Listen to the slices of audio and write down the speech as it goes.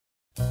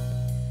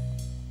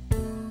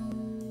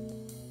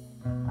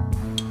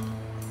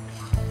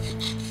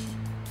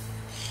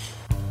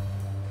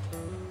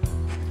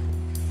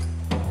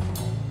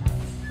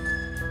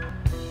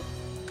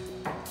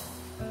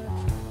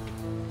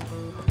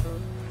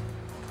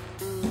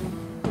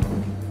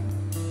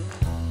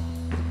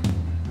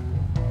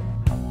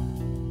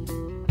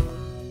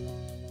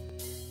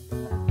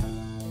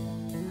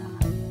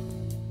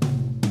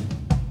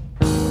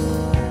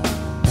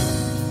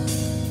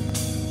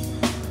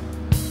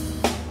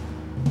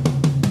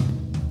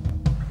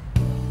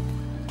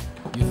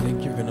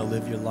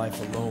your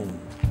life alone,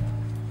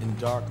 in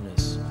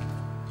darkness,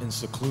 in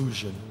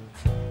seclusion.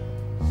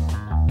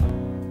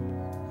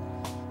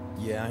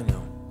 Yeah, I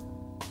know.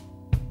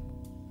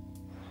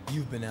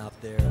 You've been out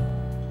there,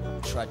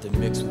 tried to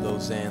mix with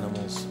those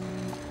animals,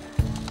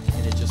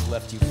 and it just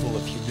left you full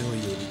of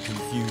humiliated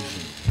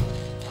confusion.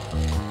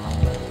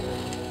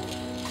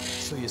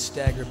 So you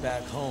stagger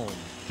back home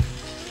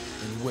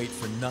and wait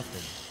for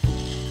nothing.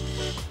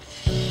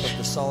 But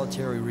the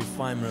solitary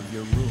refinement of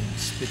your room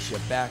spits you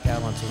back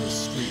out onto the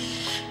street.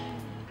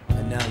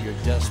 And now you're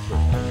desperate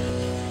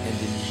and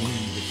in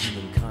need of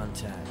human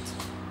contact.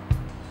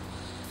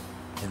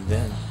 And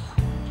then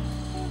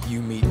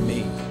you meet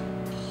me,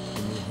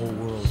 and your whole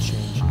world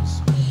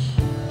changes.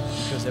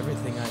 Because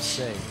everything I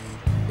say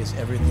is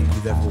everything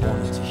you've ever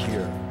wanted to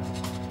hear.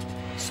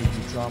 So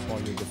you drop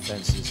all your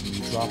defenses and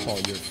you drop all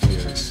your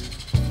fears.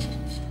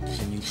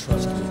 And you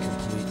trust me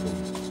completely.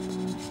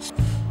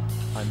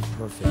 I'm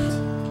perfect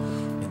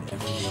in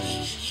every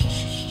way.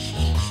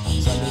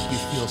 Cause I make you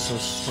feel so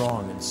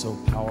strong and so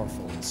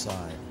powerful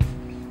inside.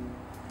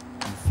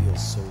 You feel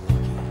so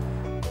lucky.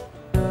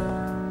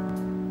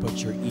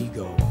 But your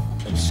ego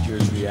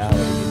obscures reality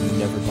and you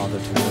never bother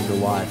to wonder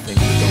why things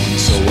are going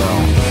so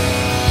well.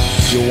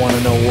 You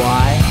wanna know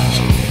why?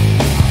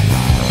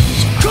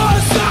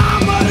 Cause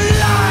I'm a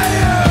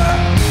liar!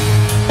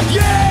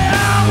 Yeah,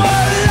 I'm a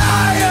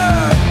liar!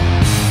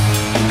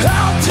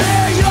 I'll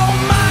tear your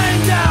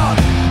mind out!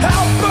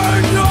 I'll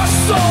burn your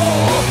soul!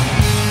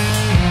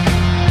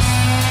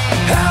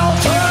 I'll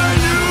turn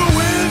you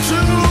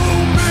into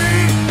me!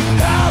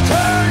 I'll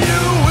turn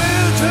you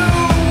into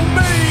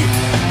me!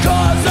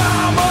 Cause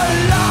I'm a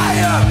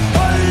liar!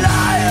 A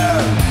liar!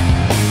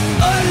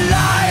 A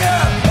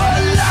liar! A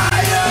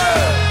liar!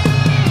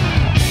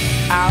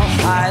 I'll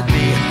hide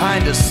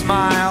behind a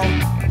smile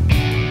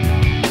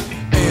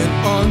and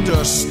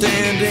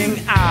understanding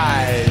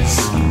eyes.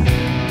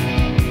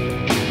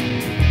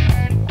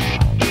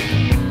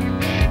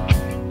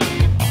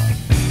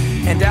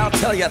 And I'll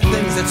tell you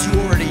things that you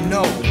already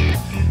know,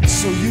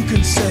 so you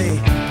can say,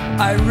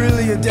 I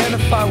really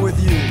identify with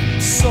you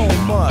so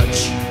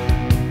much.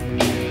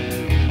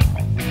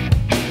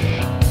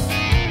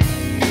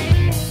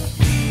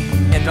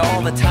 And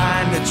all the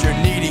time that you're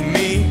needing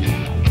me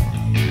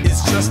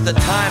is just the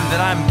time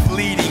that I'm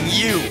bleeding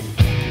you.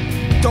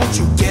 Don't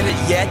you get it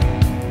yet?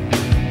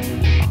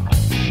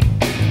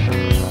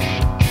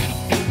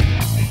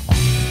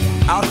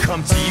 I'll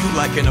come to you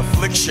like an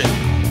affliction,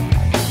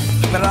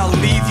 but I'll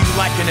leave you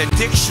like an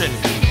addiction.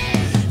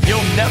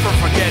 You'll never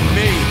forget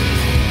me.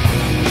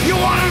 You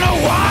wanna know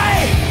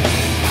why?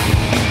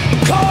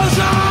 Cause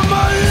I'm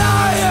alive.